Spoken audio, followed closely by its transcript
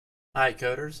Hi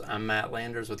coders, I'm Matt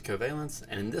Landers with Covalence,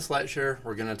 and in this lecture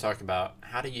we're going to talk about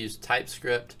how to use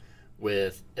TypeScript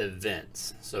with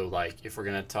events. So like if we're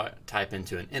going to type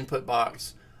into an input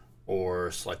box or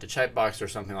select a checkbox or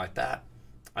something like that,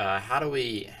 how do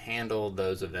we handle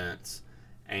those events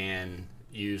and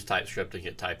use TypeScript to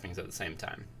get typings at the same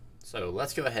time? So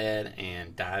let's go ahead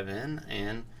and dive in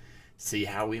and see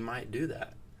how we might do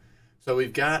that. So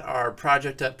we've got our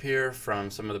project up here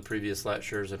from some of the previous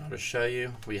lectures, and I'll just show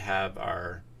you. We have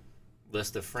our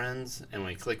list of friends, and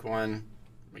when we click one,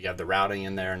 we got the routing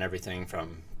in there and everything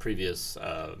from previous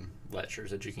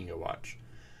lectures that you can go watch.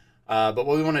 But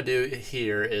what we want to do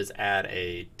here is add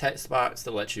a text box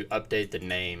that lets you update the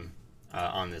name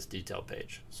on this detail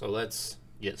page. So let's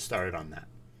get started on that.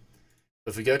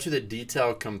 If we go to the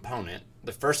detail component,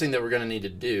 the first thing that we're going to need to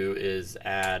do is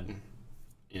add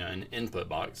an input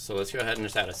box. So let's go ahead and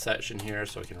just add a section here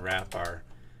so we can wrap our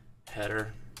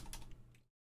header.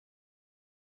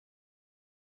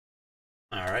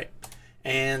 All right,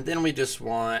 and then we just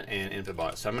want an input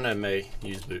box. So I'm going to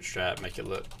use Bootstrap, make it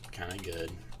look kind of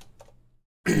good.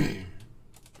 Create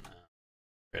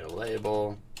a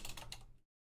label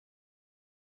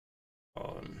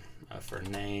for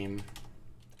name,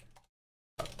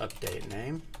 update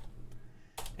name,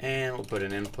 and we'll put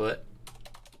an input.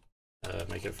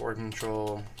 Make it for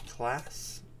control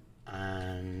class,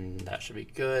 and that should be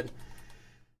good.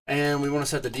 And we want to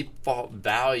set the default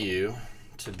value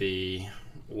to be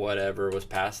whatever was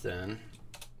passed in.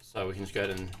 So we can just go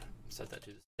ahead and set that to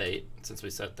the state since we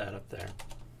set that up there.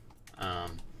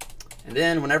 And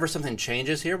then whenever something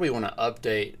changes here, we want to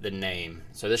update the name.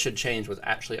 So this should change what's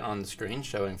actually on the screen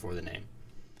showing for the name.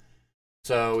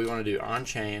 So we want to do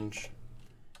onChange.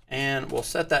 And we'll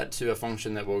set that to a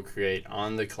function that we'll create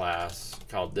on the class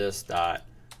called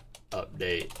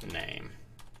this.updateName.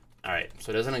 All right,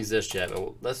 so it doesn't exist yet,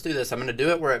 but let's do this. I'm going to do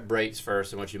it where it breaks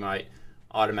first and what you might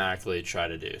automatically try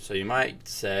to do. So you might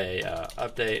say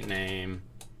update name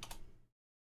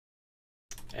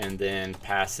and then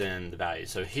pass in the value.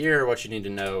 So here what you need to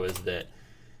know is that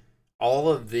all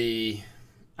of the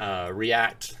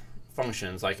React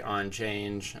functions like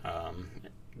onChange,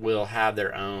 will have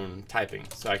their own typing.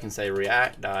 So I can say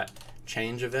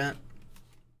react.changeEvent,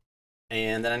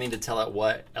 and then I need to tell it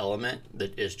what element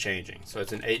that is changing. So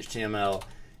it's an HTML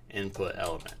input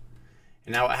element.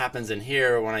 And now what happens in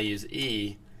here when I use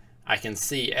E, I can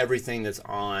see everything that's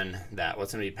on that,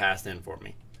 what's going to be passed in for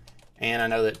me. And I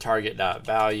know that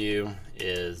target.value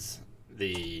is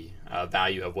the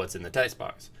value of what's in the text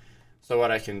box. So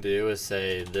what I can do is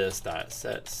say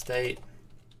this.setState,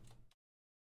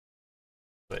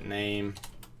 put name,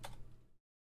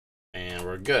 and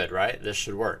we're good, right? This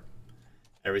should work.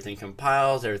 Everything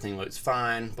compiles, everything looks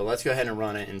fine, but let's go ahead and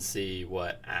run it and see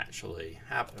what actually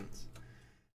happens.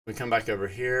 We come back over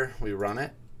here, we run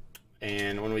it,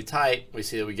 and when we type, we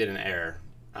see that we get an error.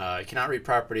 It cannot read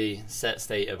property set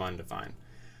state of undefined.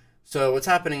 So what's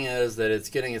happening is that it's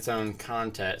getting its own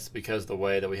context because of the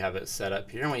way that we have it set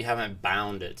up here, and we haven't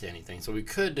bound it to anything. So we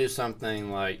could do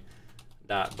something like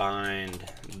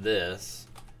 .bind this,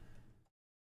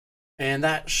 and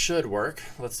that should work.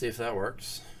 Let's see if that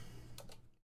works.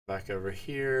 Back over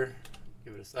here,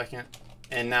 give it a second,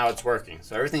 and now it's working.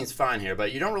 So everything's fine here,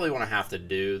 but you don't really want to have to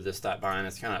do this .bind.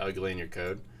 It's kind of ugly in your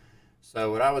code.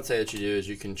 So what I would say that you do is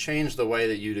you can change the way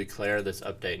that you declare this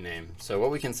update name. So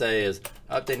what we can say is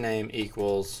update name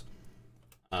equals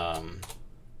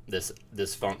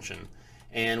this function,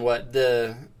 and what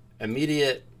the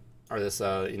immediate or this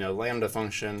lambda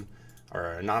function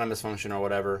or anonymous function or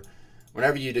whatever,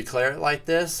 whenever you declare it like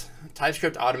this,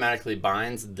 TypeScript automatically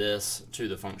binds this to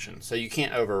the function, so you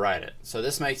can't override it. So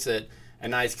this makes it a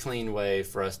nice clean way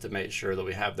for us to make sure that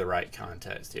we have the right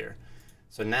context here.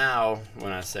 So now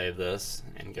when I save this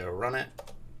and go run it,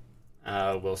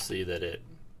 we'll see that it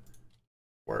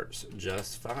works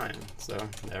just fine. So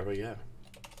there we go.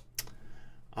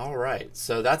 All right,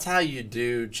 so that's how you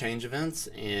do change events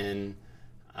in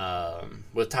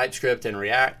with TypeScript and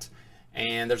React.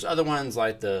 And there's other ones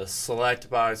like the select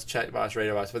box, checkbox,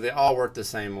 radio box, but they all work the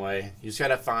same way. You just got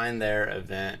to find their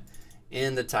event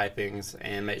in the typings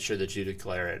and make sure that you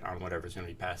declare it on whatever's going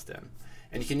to be passed in.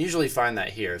 And you can usually find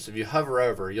that here. So if you hover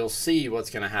over, you'll see what's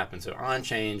going to happen. So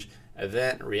onChange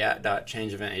event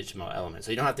react.changeEvent HTML element.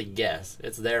 So you don't have to guess.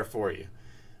 It's there for you.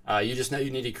 You just know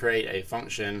you need to create a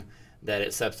function that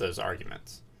accepts those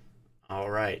arguments.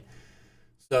 All right.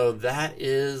 So that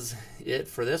is it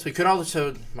for this. We could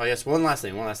also, well, I guess one last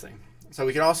thing. So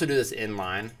we could also do this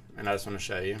inline, and I just want to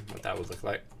show you what that would look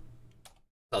like. So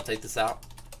I'll take this out.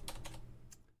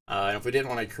 And if we didn't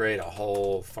want to create a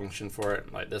whole function for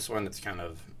it, like this one, it's kind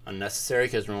of unnecessary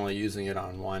because we're only using it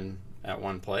on at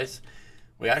one place.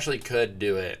 We actually could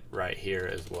do it right here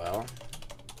as well.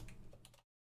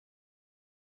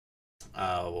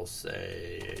 We'll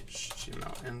say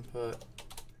HTML input,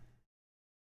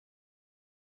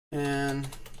 and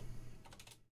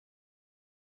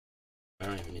I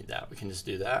don't even need that. We can just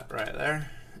do that right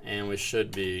there, and we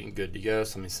should be good to go.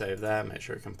 So let me save that, make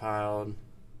sure it compiled.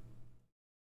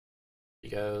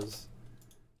 It goes.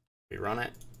 We run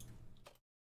it,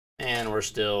 and we're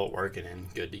still working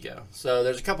and good to go. So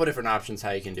there's a couple different options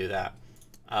how you can do that.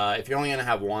 If you're only going to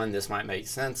have one, this might make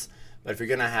sense. But if you're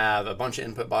going to have a bunch of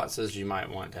input boxes, you might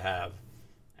want to have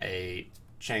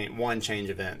one change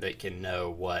event that can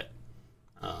know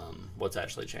what's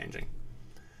actually changing.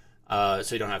 So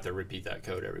you don't have to repeat that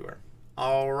code everywhere.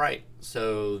 All right,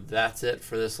 so that's it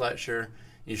for this lecture.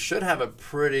 You should have a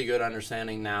pretty good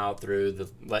understanding now through the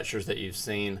lectures that you've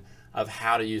seen of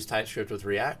how to use TypeScript with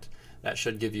React. That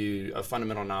should give you a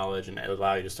fundamental knowledge and it'll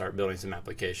allow you to start building some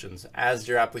applications. As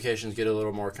your applications get a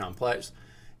little more complex,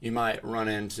 you might run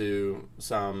into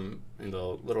some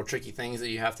little tricky things that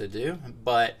you have to do,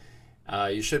 but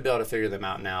you should be able to figure them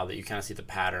out now that you kind of see the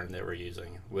pattern that we're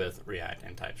using with React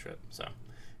and TypeScript. So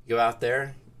go out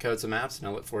there, code some apps, and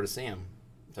I look forward to seeing them.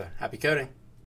 So happy coding.